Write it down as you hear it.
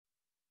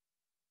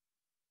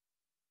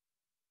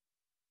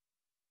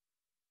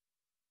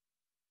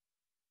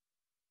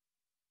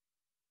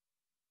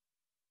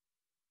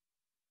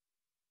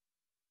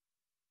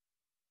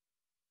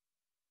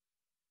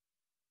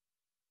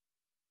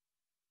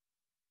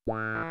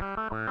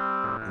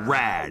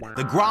RAD,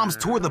 the Groms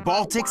Tour the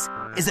Baltics,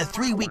 is a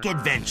 3-week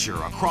adventure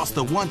across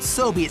the once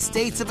Soviet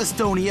states of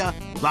Estonia,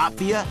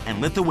 Latvia,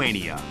 and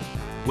Lithuania.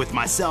 With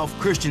myself,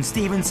 Christian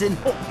Stevenson,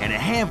 and a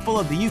handful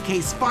of the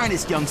UK's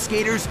finest young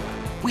skaters,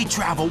 we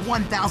travel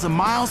 1,000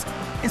 miles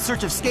in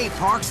search of skate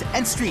parks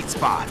and street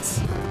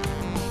spots.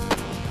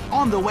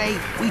 On the way,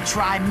 we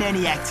try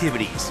many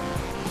activities,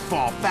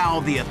 fall foul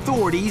of the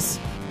authorities,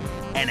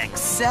 and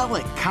excel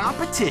at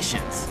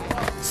competitions.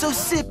 So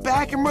sit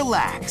back and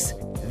relax.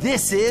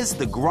 This is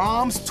the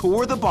Groms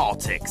Tour the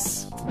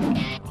Baltics.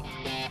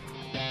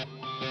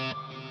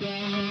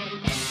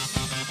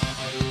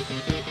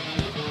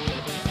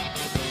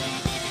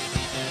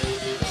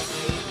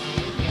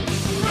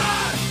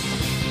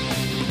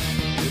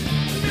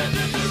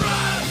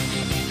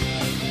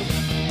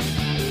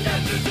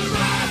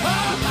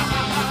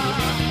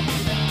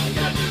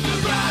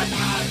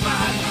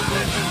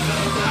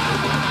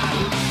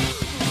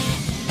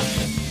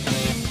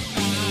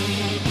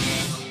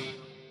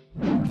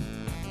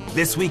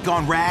 This week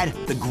on RAD,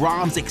 the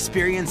Groms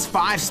experience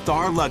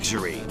 5-star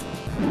luxury.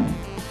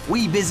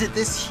 We visit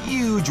this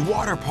huge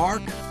water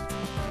park.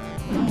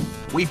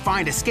 We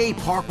find a skate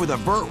park with a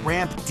vert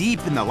ramp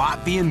deep in the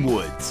Latvian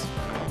woods.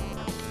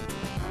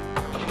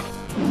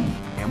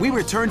 And we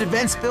return to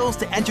Ventspils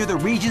to enter the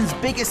region's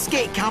biggest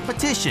skate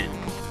competition.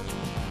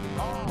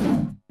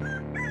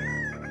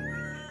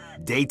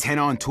 Day 10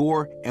 on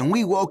tour, and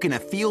we woke in a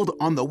field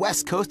on the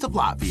west coast of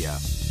Latvia.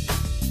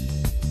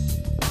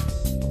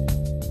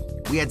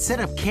 We had set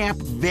up camp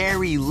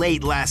very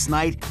late last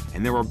night,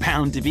 and there were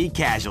bound to be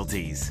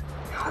casualties.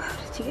 How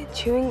did you get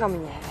chewing gum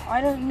in your hair? I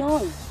don't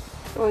know.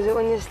 Was it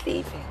when you're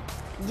sleeping?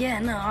 Yeah,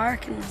 no, I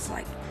reckon it's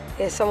like...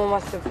 Yeah, someone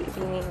must have been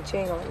eating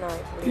chewing gum at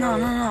night. No.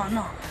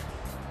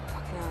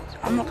 Fucking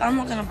hell, I'm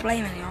not gonna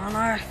blame anyone.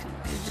 I reckon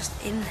it was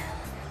just in there.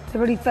 They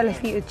probably fell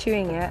asleep with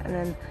chewing it, and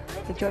then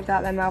they dropped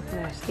out their mouth when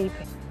they were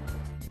sleeping.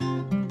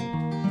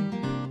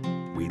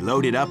 We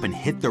loaded up and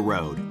hit the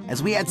road,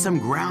 as we had some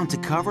ground to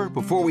cover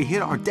before we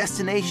hit our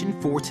destination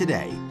for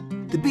today,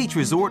 the beach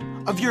resort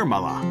of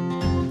Jurmala.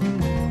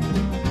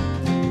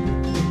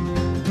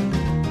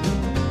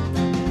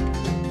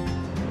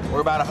 We're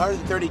about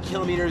 130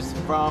 kilometers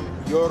from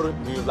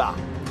Jurmala.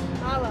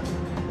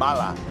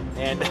 Mala.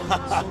 And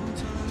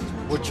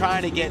we're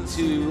trying to get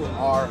to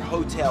our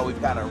hotel.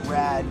 We've got a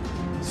RAD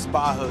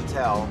spa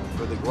hotel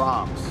for the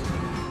Groms.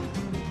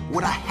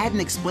 What I hadn't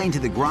explained to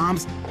the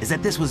Groms is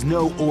that this was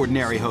no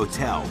ordinary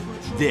hotel.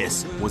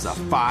 This was a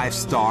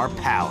 5-star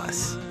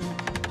palace.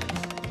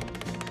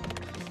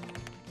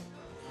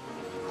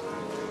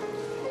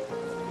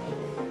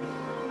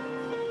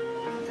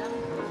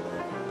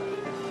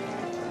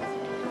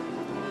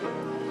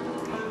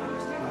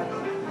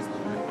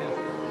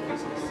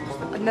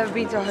 I've never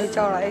been to a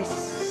hotel like this.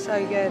 It's so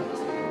good.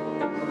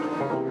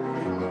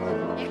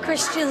 Yeah,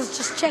 Christian's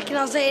just checking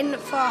us in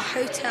for a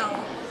hotel,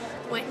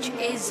 which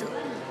is,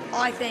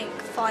 I think,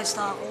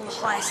 5-star or the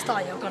highest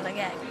star you're gonna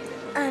get.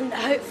 And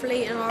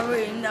hopefully in our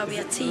room there'll be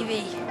a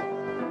TV.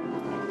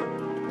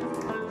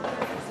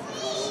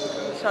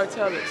 This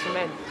hotel looks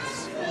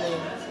immense. I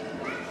mean,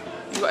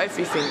 you've got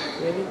everything,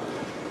 really,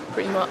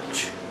 pretty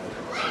much.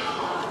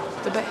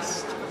 The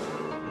best.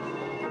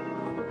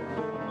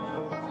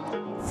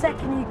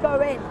 Second you go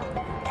in,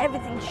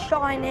 everything's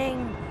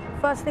shining.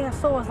 First thing I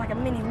saw was like a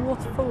mini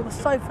waterfall, the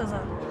sofas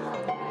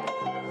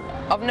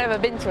are... I've never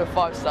been to a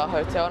 5-star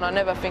hotel, and I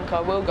never think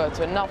I will go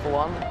to another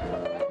one.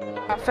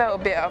 I felt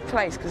a bit out of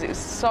place because it was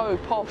so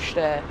posh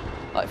there,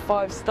 like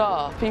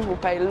 5-star. People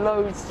pay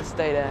loads to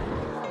stay there.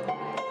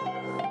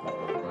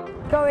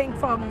 Going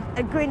from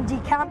a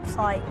gringy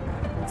campsite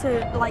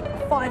to like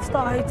a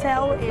 5-star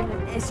hotel,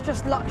 it's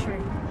just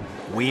luxury.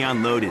 We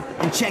unloaded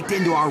and checked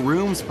into our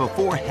rooms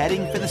before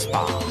heading for the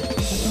spa.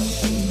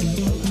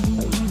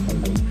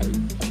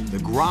 The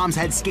Groms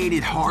had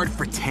skated hard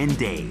for 10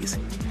 days,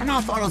 and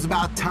I thought it was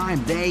about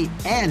time they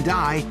and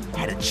I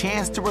had a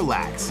chance to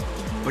relax,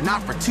 but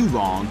not for too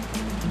long.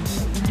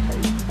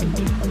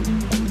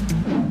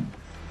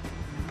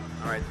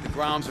 All right, the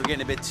Groms were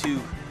getting a bit too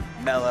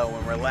mellow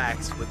and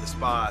relaxed with the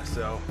spa,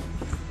 so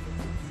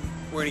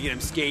we're gonna get them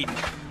skating,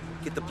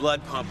 get the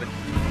blood pumping.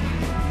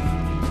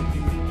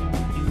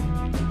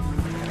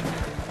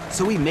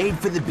 So we made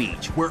for the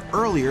beach, where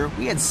earlier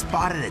we had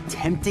spotted a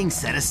tempting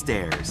set of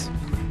stairs.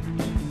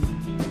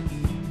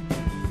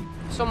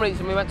 For some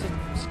reason, we went to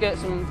skate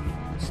some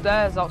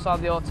stairs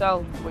outside the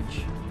hotel,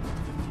 which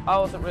I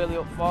wasn't really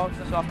up for,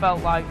 so I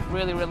felt like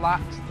really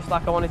relaxed, just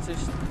like I wanted to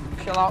just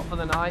chill out for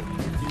the night.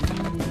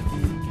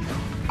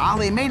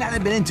 Ali may not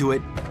have been into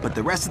it, but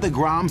the rest of the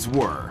Groms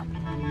were.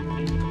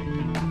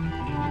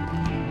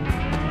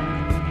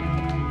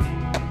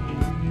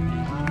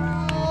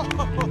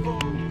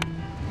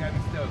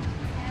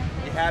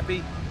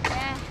 Happy?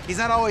 Yeah. He's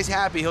not always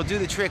happy. He'll do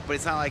the trick, but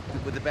it's not like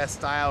with the best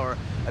style or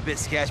a bit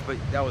sketch, but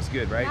that was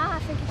good, right? Nah, I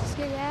think it's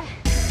good, yeah.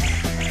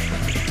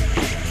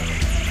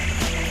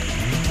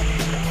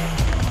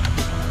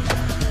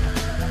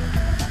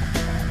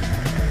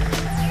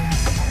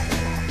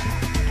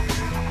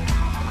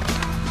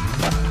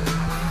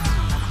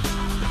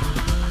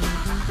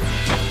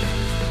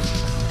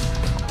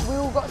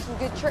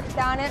 tricks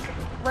down it.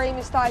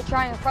 Raymond started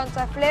trying a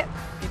frontside flip.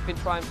 He's been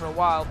trying for a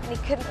while. And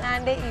he couldn't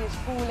land it, he was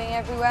falling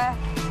everywhere.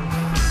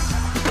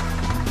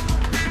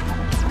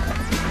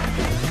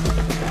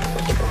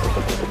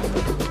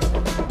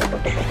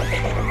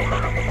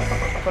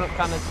 Couldn't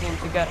kind of seem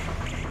to get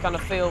kind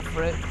of feel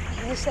for it.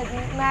 He just said,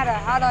 Mada,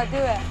 how do I do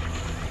it?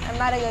 And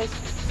Mada goes,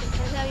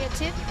 Can I tell you a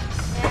tip?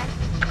 Yeah.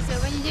 So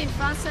when you're doing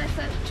frontside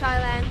flip, try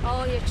land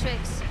all your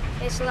tricks.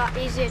 It's a lot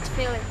easier to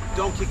feel it.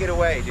 Don't kick it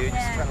away, dude.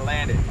 Yeah. Just try to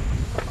land it.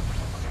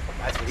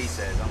 That's what he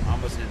says.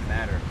 I'm listening to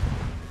Matter.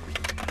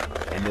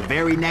 And the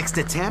very next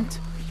attempt.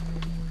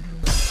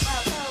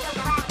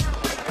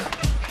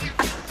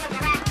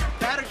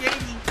 Matter gave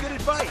me good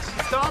advice.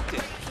 He stopped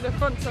it. The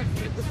frontside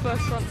flip, the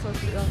first frontside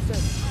flip I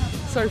said.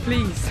 So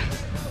pleased.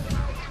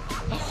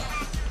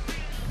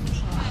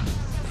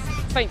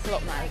 Thanks a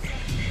lot, mate.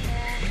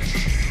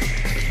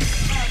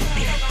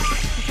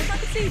 I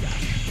could see that.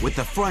 With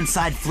the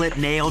frontside flip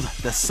nailed,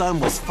 the sun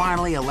was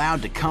finally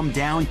allowed to come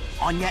down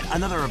on yet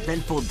another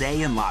eventful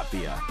day in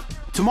Latvia.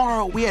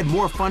 Tomorrow, we had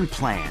more fun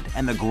planned,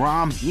 and the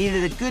Groms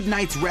needed a good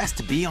night's rest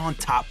to be on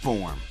top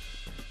form.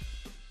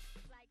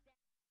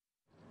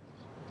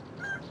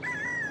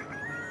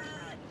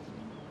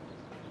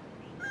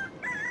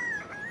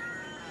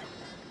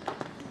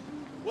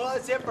 Well,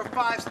 that's it for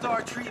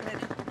 5-star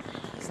treatment.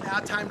 It's now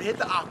time to hit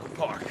the aqua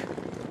park.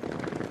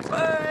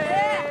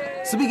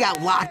 So we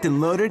got locked and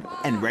loaded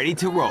and ready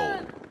to roll.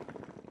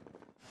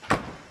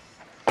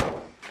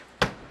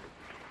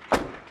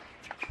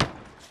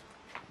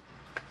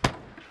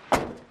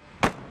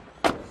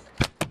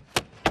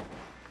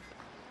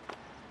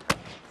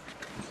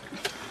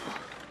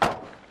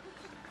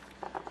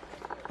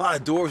 A lot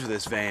of doors with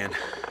this van.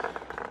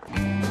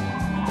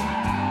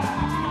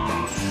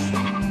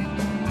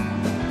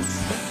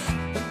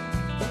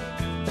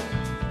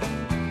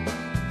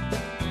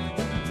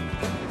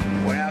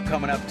 We're now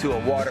coming up to a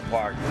water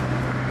park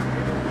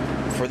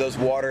for those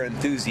water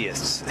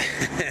enthusiasts,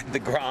 the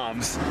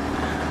Groms.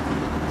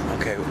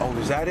 Okay, oh,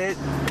 is that it?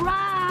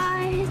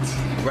 Right.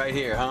 Right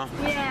here, huh?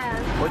 Yeah.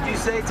 What'd you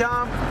say,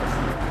 Tom?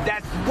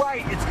 That's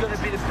right, it's gonna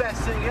be the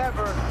best thing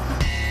ever.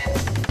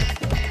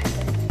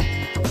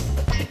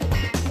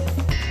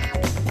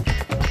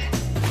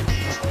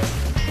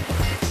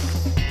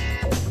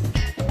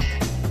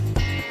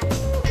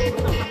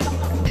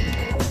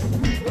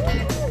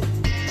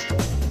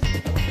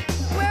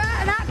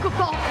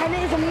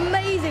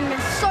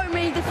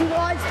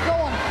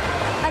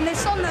 And there's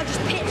some that are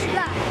just pitch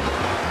black,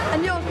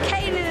 and you're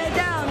caning it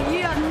down,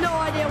 you have no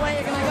idea where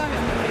you're gonna go.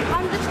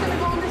 I'm just gonna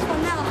go on this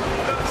one now.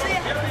 See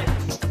ya.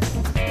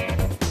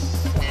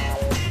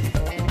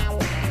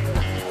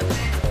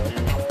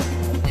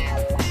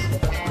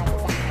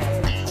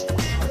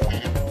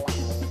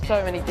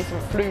 So many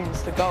different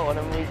flumes to go on,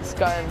 and we're just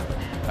going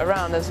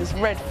around. There's this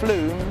red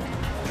flume,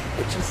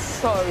 which is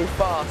so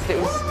fast. It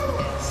was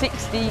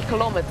 60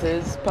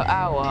 kilometers per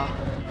hour.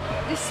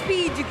 the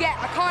speed you get,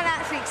 I can't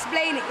actually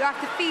explain it, you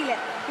have to feel it.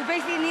 You're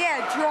basically in the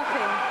air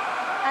dropping,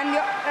 and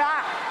you're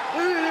like,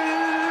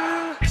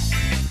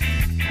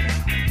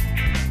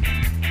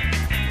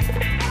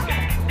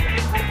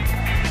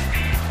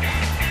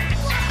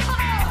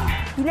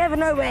 You never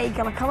know where you're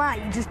gonna come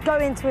out. You just go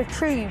into a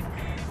tube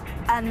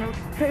and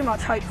pretty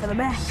much hope for the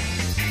best.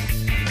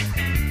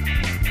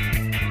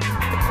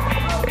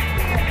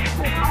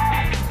 We're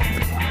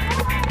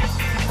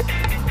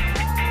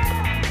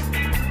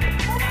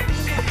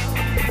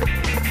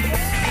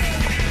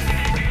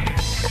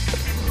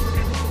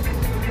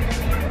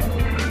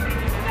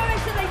going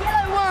to the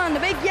yellow one, the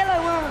big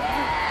yellow one.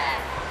 Yeah.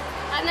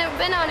 I've never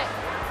been on it.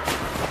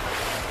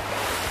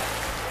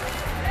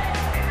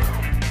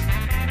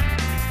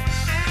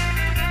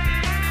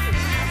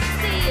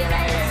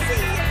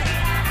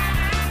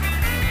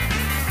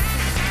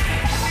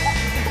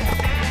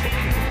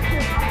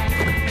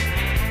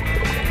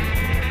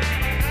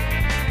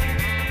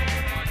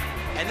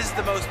 And this is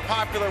the most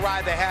popular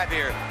ride they have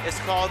here. It's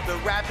called the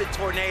Rapid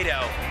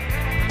Tornado.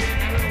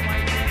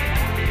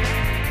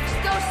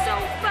 It goes so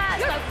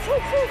fast. Like, foo,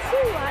 foo,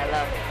 foo. I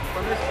love it.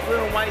 From this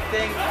blue and white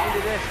thing into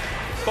this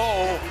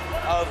bowl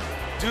of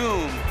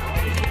doom.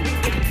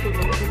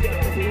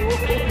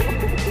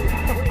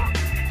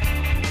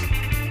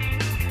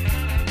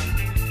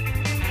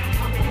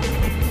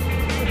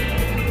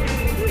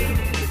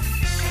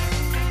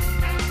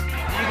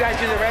 You guys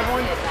do the red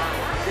one?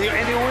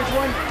 And the orange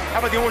one? How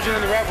about the orange one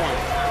and the red one?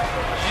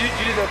 Did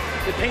you do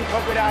the pink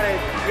polka dotted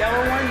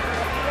yellow one?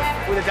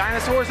 With the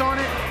dinosaurs on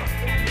it?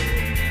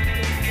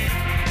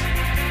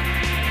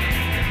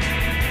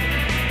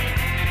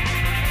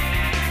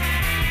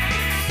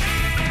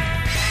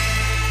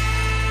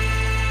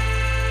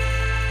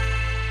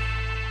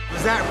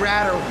 Was that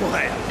rad or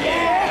what?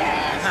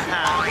 Yeah!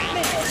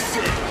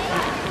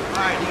 All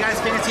right, you guys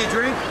fancy a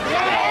drink?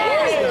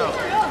 Yeah! Let's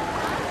go.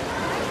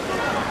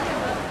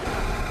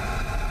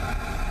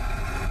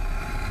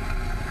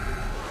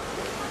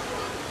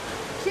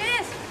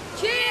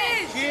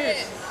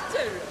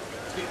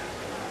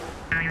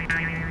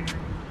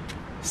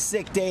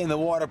 Sick day in the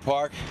water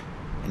park.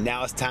 and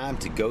now it's time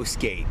to go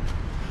skate.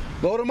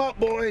 Load them up,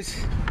 boys.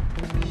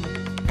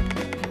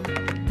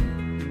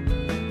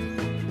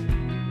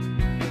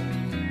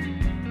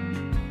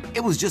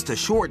 It was just a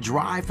short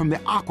drive from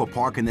the aqua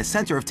park in the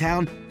center of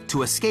town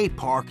to a skate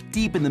park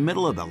deep in the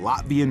middle of the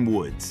Latvian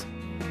woods.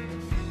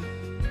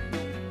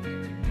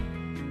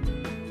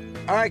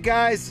 All right,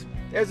 guys,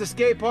 there's the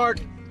skate park.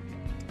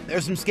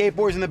 There's some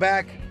skateboards in the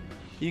back.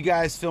 You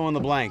guys fill in the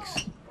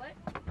blanks.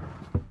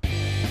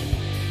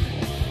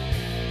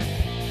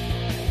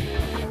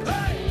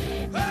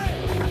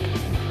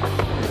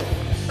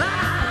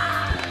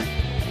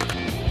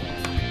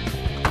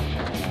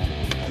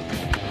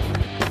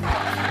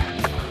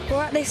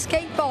 We're at this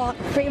skate park,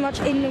 pretty much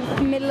in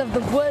the middle of the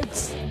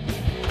woods.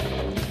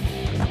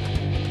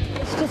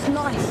 It's just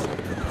nice.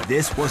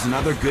 This was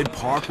another good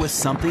park with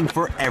something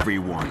for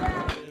everyone.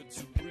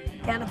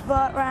 You had a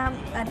vert ramp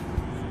and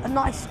a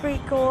nice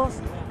street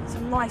course,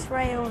 some nice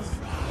rails.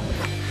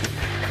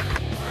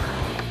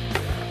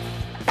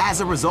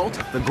 As a result,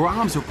 the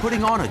Groms were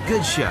putting on a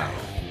good show.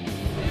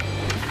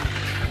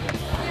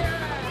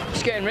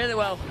 Skating really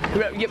well.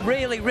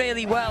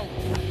 Really well.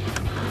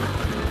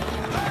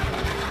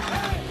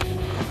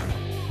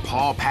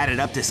 Paul padded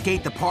up to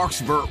skate the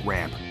park's vert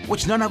ramp,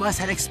 which none of us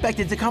had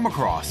expected to come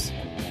across.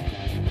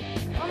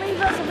 How many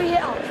verts have we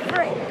hit on?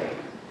 3.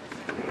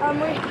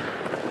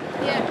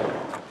 Yeah.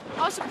 I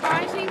was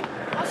surprised. I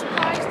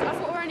thought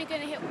we were only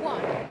going to hit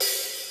 1.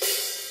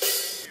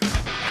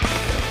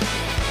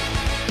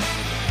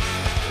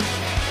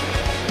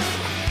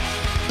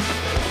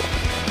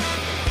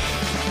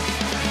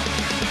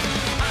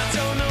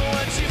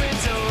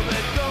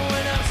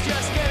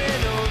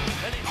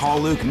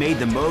 Paul-luc made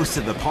the most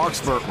of the park's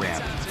vert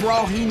ramp. For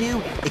all he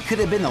knew, it could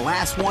have been the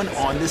last one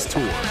on this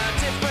tour.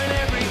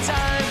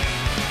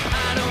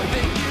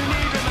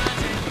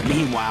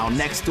 Meanwhile,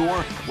 next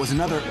door was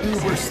another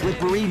uber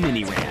slippery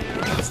mini ramp.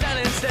 That was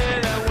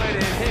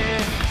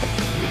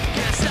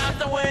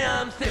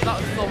the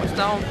slowest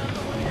down.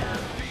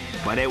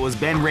 But it was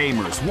Ben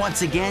Ramers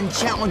once again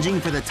challenging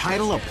for the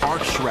title of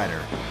Park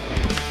Shredder.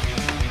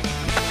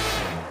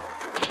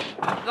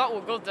 That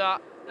was good,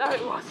 that. No,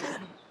 it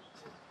wasn't.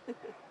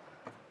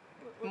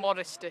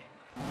 Modesty.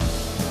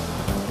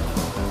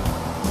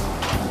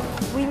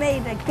 We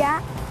made a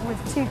gap with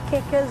 2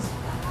 kickers.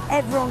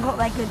 Everyone got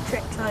their good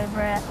tricks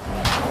over it.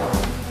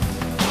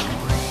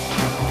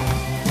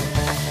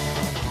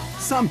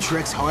 Some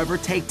tricks, however,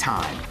 take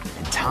time,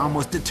 and Tom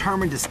was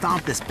determined to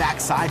stomp this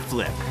backside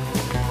flip.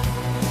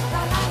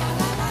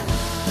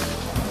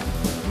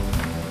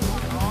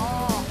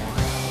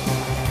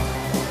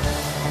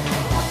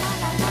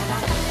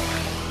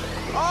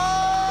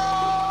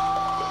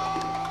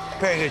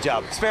 Very good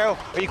job. Sparrow,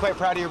 are you quite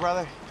proud of your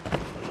brother?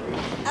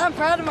 I'm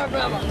proud of my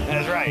brother.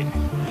 That's right.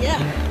 Yeah.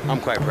 I'm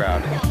quite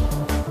proud.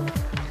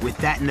 With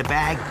that in the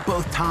bag,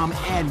 both Tom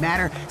and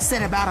Matter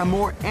set about a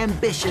more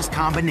ambitious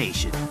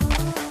combination.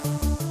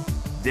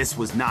 This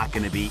was not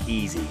going to be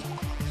easy.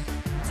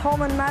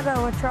 Tom and Matter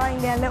were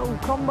trying their little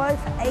combo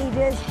for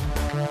ages.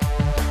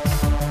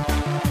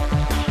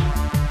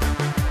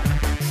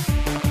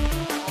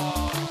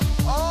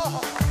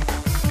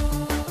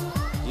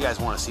 You guys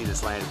want to see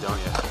this landed, don't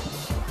you?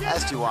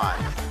 As do I.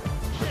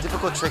 But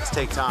difficult tricks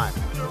take time.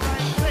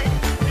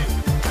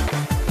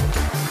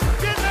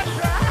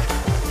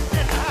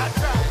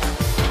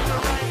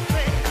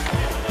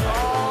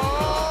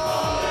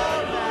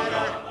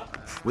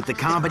 With the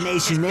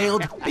combination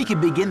nailed, we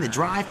can begin the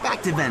drive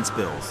back to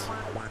Ventspils.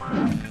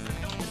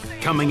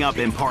 Coming up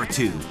in part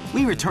 2,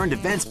 we return to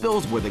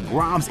Ventspils where the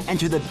Groms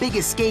enter the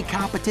biggest skate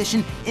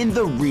competition in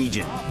the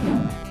region.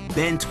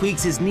 Ben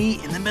tweaks his knee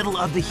in the middle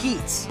of the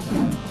heats,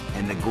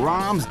 and the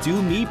Groms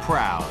do me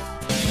proud.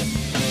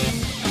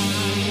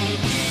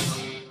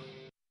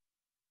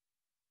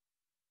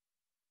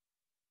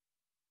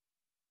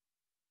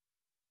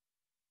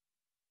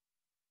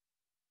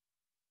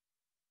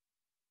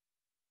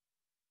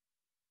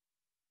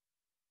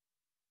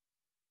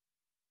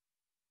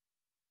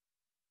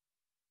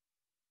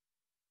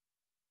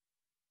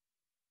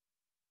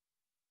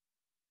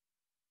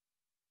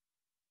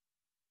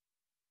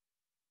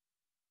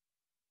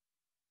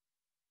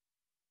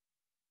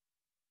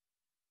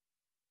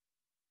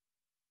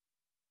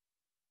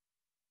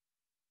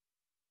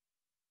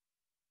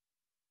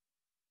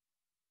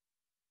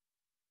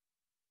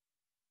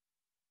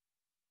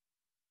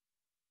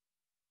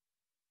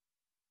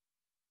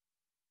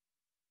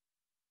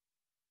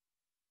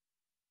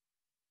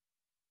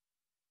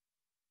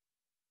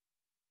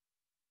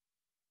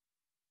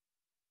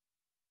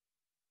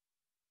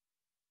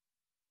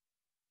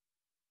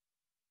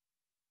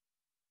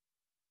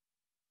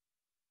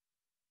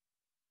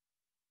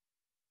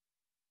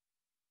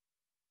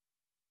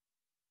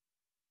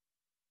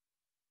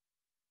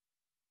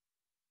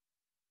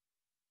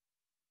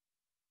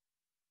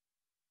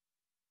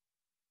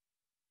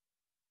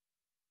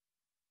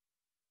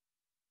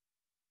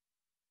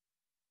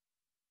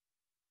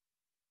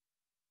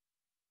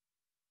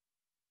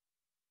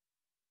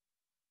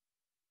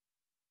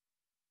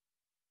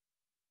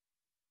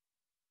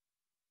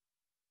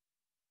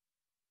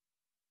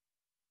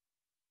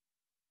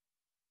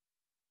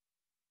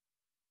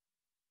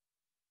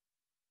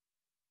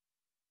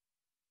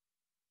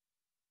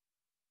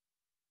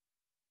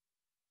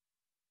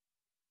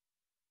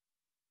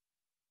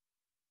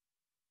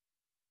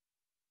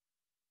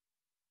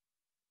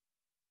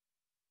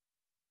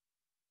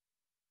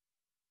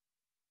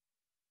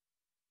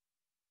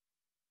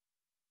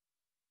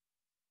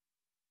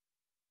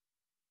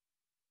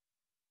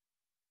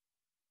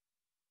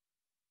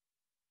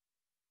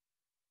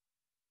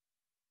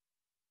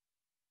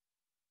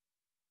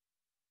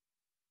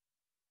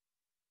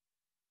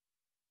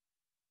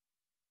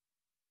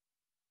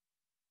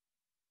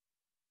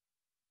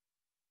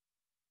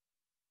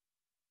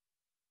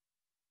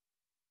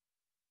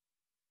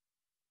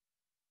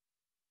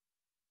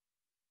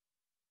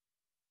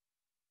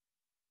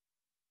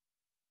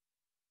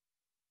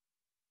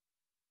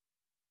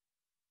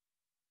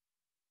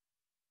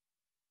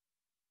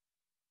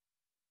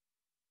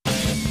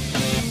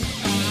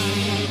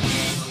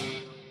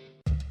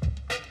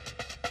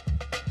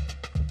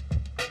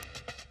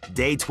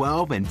 Day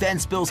 12 and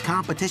Ventspils's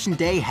competition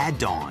day had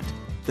dawned.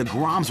 The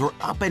Groms were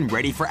up and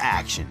ready for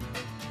action.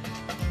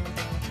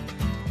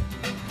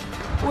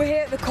 We're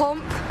here at the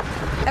comp.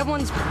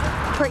 Everyone's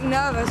pretty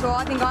nervous. Well,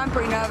 I think I'm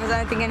pretty nervous. I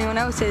don't think anyone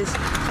else is.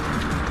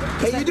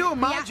 Hey, you're doing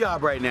my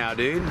job right now,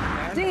 dude.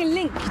 I'm doing a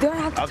link. You don't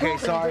have to Okay,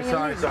 talk.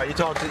 sorry. You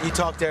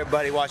talk to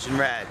everybody watching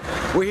RAD.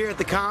 We're here at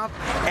the comp,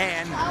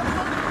 and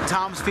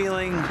Tom's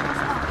feeling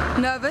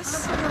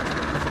Nervous,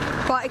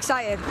 but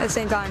excited at the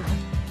same time.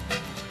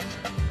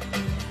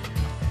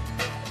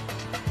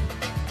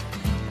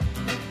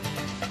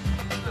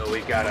 So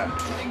we've got to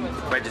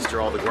register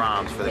all the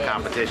Groms for the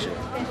competition.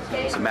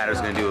 So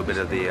Matter's going to do a bit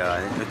of the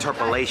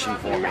interpolation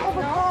for me.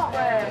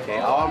 Okay,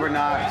 Oliver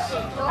Knox,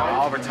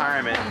 Oliver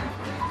Retirement.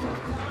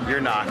 You're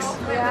Knox.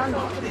 Yeah.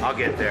 I'll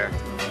get there.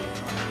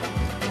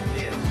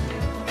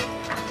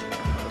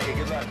 Okay,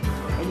 good luck.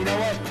 And you know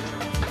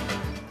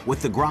what?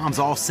 With the Groms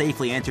all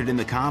safely entered in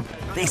the comp,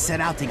 they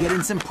set out to get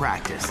in some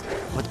practice.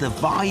 But the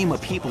volume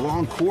of people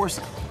on course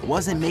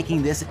wasn't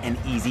making this an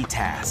easy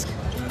task.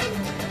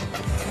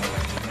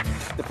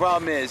 The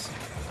problem is,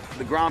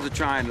 the Groms are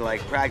trying to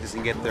like practice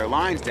and get their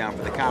lines down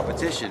for the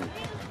competition.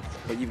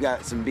 But you've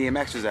got some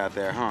BMXers out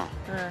there, huh?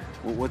 Yeah.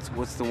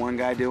 What's the one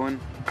guy doing?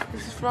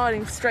 He's just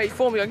riding straight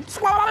for me going...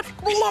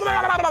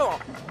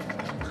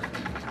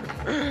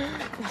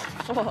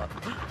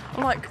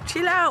 I'm like,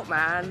 chill out,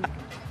 man.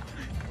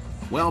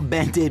 Well,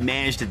 Ben did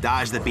manage to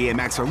dodge the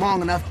BMXer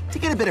long enough to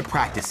get a bit of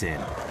practice in.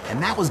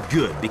 And that was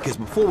good, because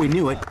before we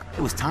knew it,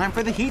 it was time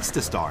for the heats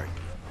to start.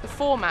 The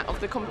format of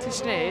the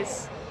competition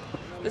is,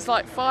 there's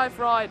like 5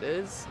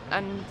 riders,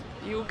 and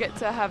you'll get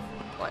to have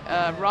like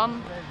a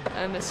run,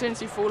 and as soon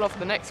as you fall off,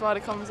 the next rider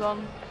comes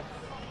on.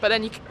 But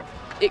then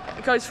it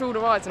goes through all the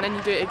rides, and then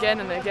you do it again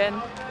and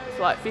again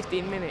for like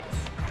 15 minutes.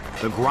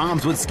 The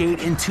Groms would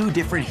skate in 2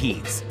 different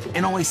heats,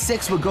 and only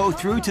 6 would go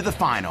through to the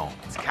final.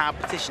 It's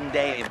competition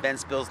day in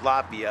Ventspils,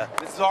 Latvia.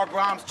 This is our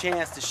Groms'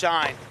 chance to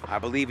shine. I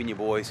believe in you,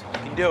 boys. You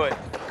can do it.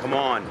 Come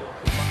on.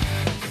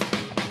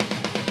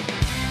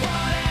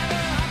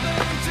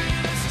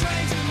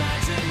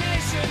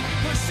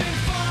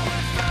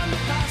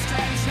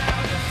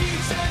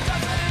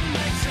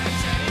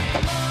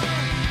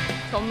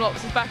 Paul-luc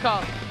is back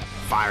on.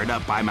 Fired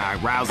up by my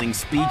rousing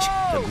speech,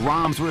 the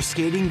Groms were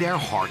skating their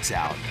hearts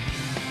out.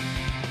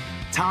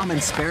 Tom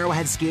and Sparrow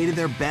had skated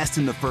their best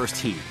in the first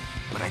heat,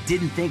 but I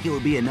didn't think it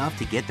would be enough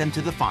to get them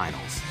to the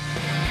finals.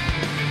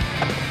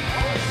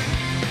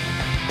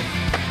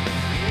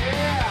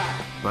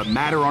 But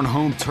Matter on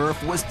home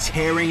turf was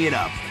tearing it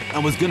up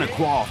and was gonna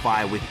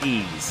qualify with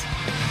ease.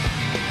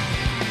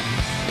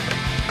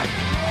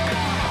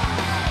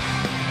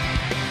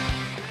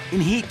 In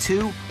Heat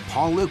 2,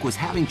 Paul-luc was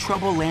having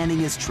trouble landing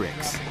his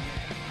tricks.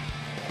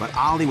 But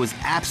Ollie was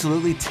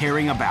absolutely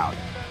tearing about,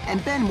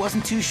 and Ben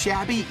wasn't too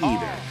shabby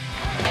either.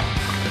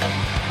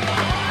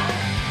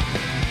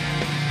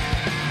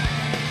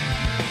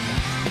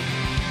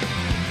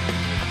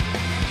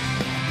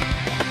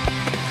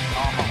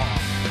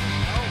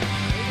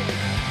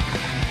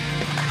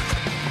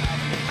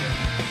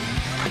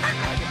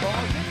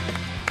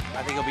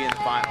 I think he'll be in the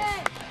finals.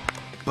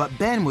 But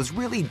Ben was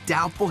really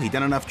doubtful he'd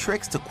done enough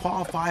tricks to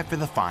qualify for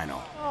the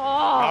final.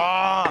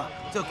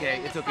 It's okay.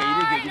 You did good.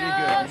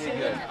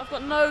 I've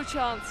got no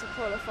chance of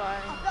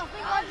qualifying.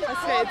 I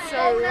skated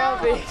so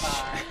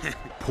rubbish.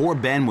 Poor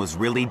Ben was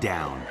really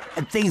down,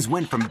 and things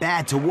went from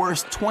bad to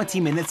worse 20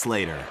 minutes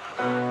later.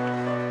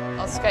 I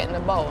was skating the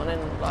bowl, and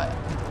then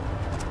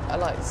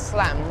I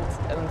slammed,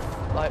 and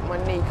my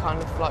knee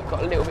kind of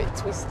got a little bit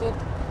twisted.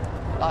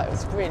 It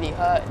was really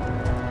hurting.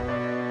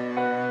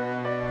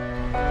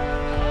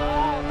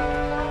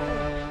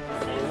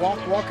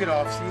 Walk it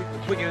off. See,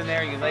 we'll put you in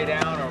there. You can lay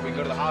down, or we can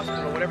go to the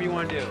hospital, whatever you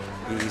want to do.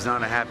 He's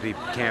not a happy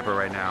camper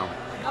right now,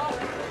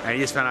 and he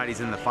just found out he's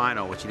in the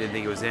final, which he didn't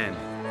think he was in.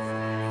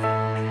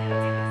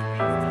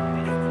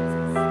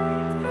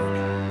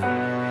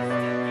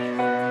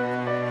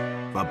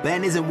 But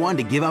Ben isn't one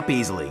to give up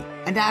easily,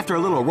 and after a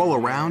little roll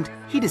around,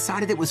 he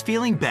decided it was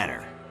feeling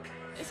better.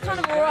 It's kind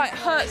of all right. It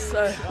hurts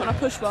though when I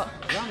push back.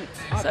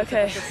 It's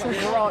okay.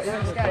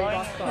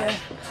 Yeah,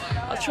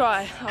 I'll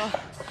try.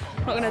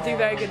 I'm not going to do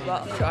very good,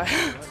 but I'll try.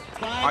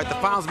 All right, the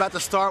final's about to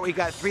start. We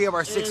got 3 of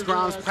our 6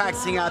 Groms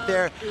practicing out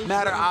there.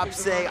 Matter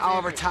Opse,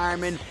 Oliver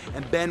Tyerman,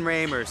 and Ben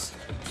Ramers.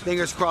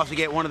 Fingers crossed we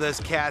get one of those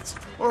cats,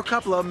 or a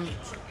couple of them,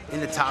 in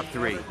the top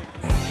 3.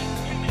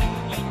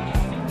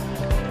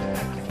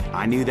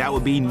 I knew that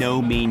would be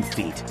no mean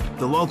feat.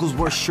 The locals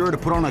were sure to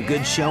put on a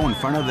good show in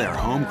front of their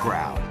home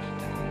crowd.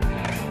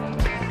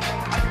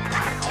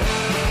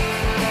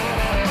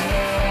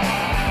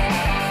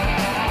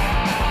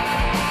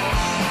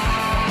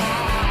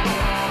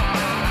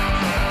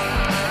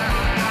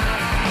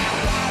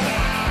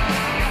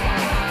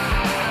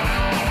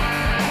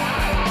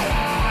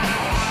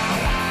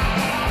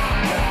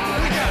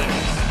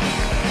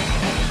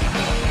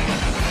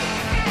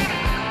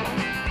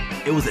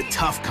 It was a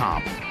tough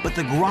comp, but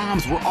the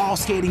Groms were all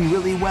skating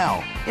really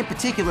well. In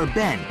particular,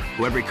 Ben,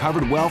 who had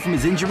recovered well from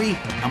his injury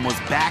and was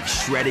back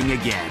shredding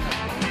again.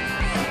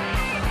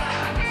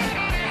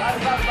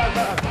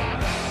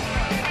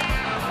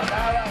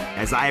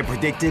 As I had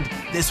predicted,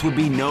 this would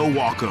be no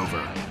walkover.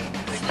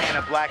 A can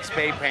of black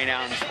spray paint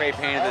out and spray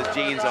painted those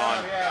jeans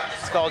on.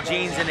 It's called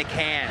jeans in a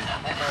can.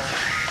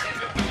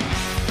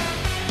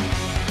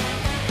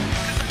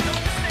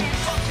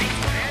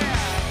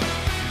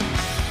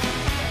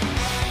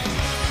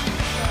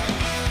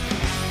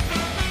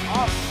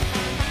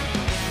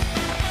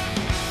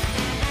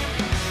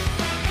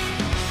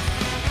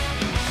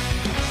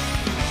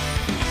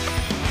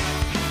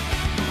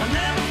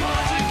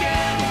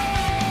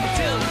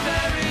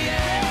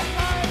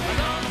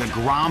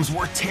 The Groms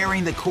were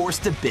tearing the course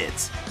to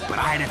bits, but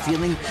I had a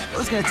feeling it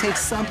was going to take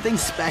something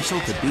special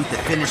to beat the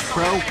Finnish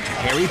pro,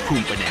 Harry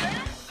Pumpinen.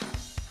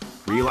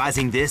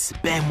 Realizing this,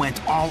 Ben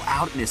went all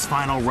out in his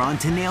final run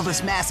to nail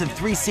this massive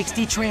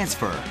 360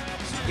 transfer.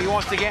 He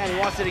wants it again, he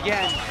wants it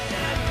again.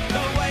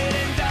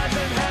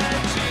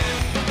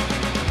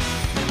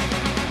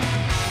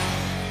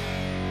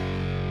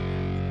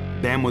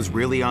 Ben was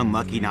really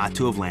unlucky not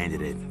to have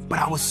landed it, but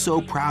I was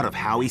so proud of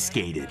how he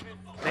skated.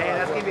 Man,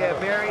 that's going to be a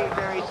very,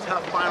 very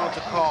tough final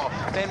to call.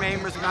 Ben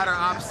Reimers, Matter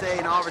Opse,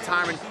 and Oliver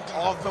Tyman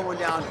all throwing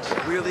down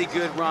really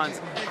good runs.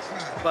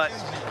 But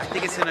I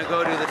think it's going to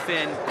go to the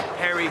Finn,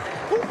 Harry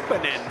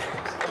Pumpinen.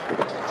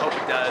 Hope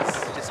it does.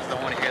 Just because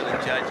I want to hear the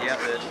judge yell,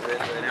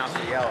 the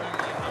announcer yell.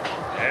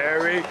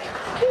 Harry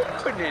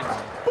Pumpinen,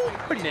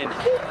 Pumpinen,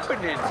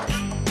 Pumpinen.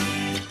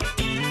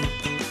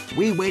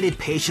 We waited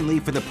patiently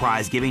for the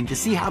prize giving to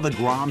see how the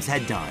Groms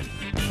had done.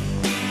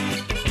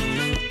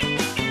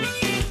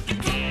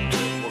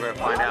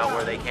 Find out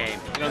where they came.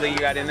 You don't think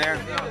you got in there?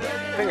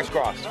 Fingers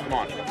crossed. Come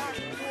on.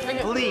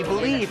 Believe,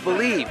 believe,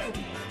 believe.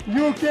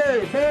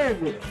 UK, Ben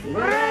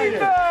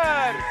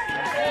Reimers!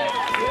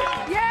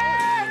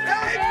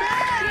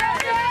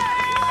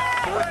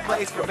 Fourth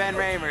place for Ben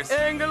Reimers.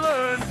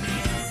 England!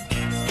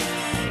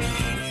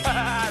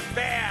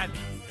 Bad!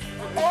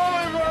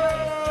 Oliver!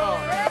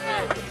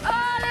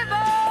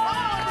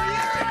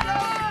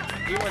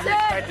 He wasn't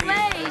expecting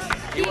it.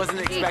 He wasn't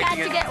expecting it. He had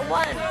to get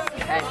one.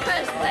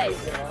 First place.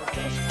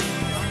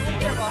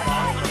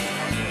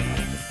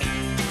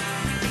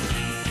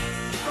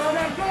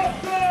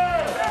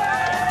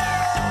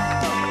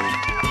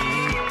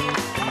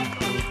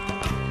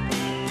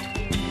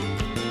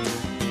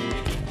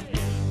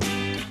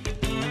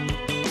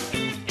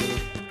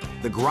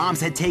 The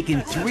Groms had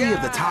taken 3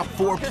 of the top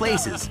 4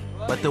 places,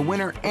 but the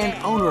winner and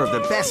owner of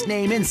the best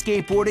name in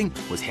skateboarding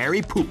was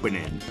Harry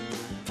Pumpinen.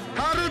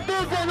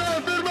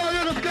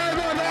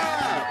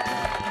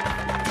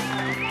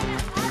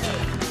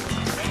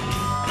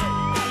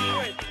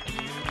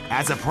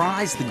 As a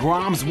prize, the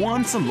Groms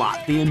won some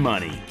Latvian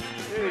money.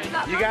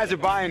 You guys are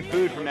buying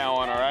food from now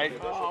on, all right?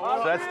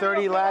 So that's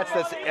 30 lats,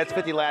 that's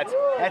 50 lats.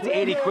 That's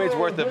 80 quid's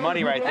worth of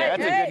money right there.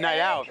 That's a good night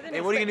out.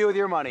 Hey, what are you gonna do with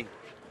your money?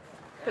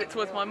 Put it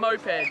towards my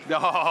moped.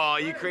 Oh,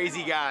 you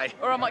crazy guy.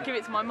 Or I might give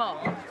it to my mum.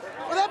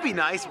 Well, that'd be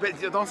nice, but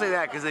don't say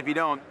that, because if you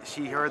don't,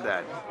 she heard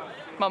that.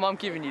 Mum, I'm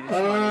giving you this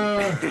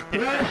money.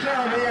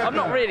 I'm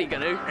not really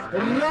gonna.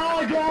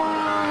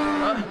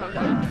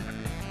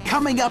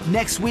 Coming up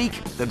next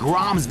week, the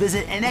Groms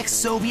visit an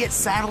ex-Soviet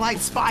satellite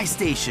spy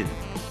station.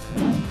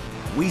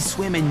 We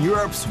swim in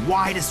Europe's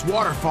widest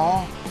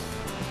waterfall.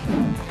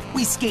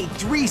 We skate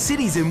 3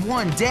 cities in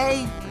one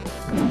day.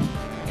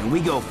 And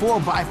we go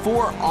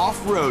 4x4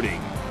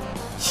 off-roading.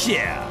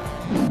 Yeah.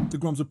 The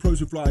Groms are pros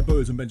who fly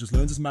birds, and Ben just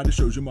learns his matter,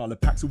 shows you Marla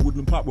packs a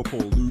woodland pipe where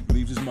Paul-luc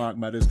leaves his mark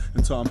matters,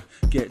 and Tom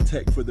get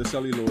tech for the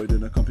celluloid,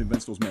 and a company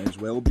Venstall's may as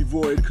well be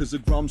void, cause the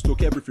Groms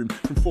took everything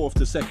from 4th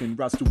to 2nd,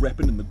 rats to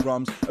reppin', and the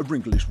Groms are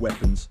English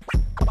weapons.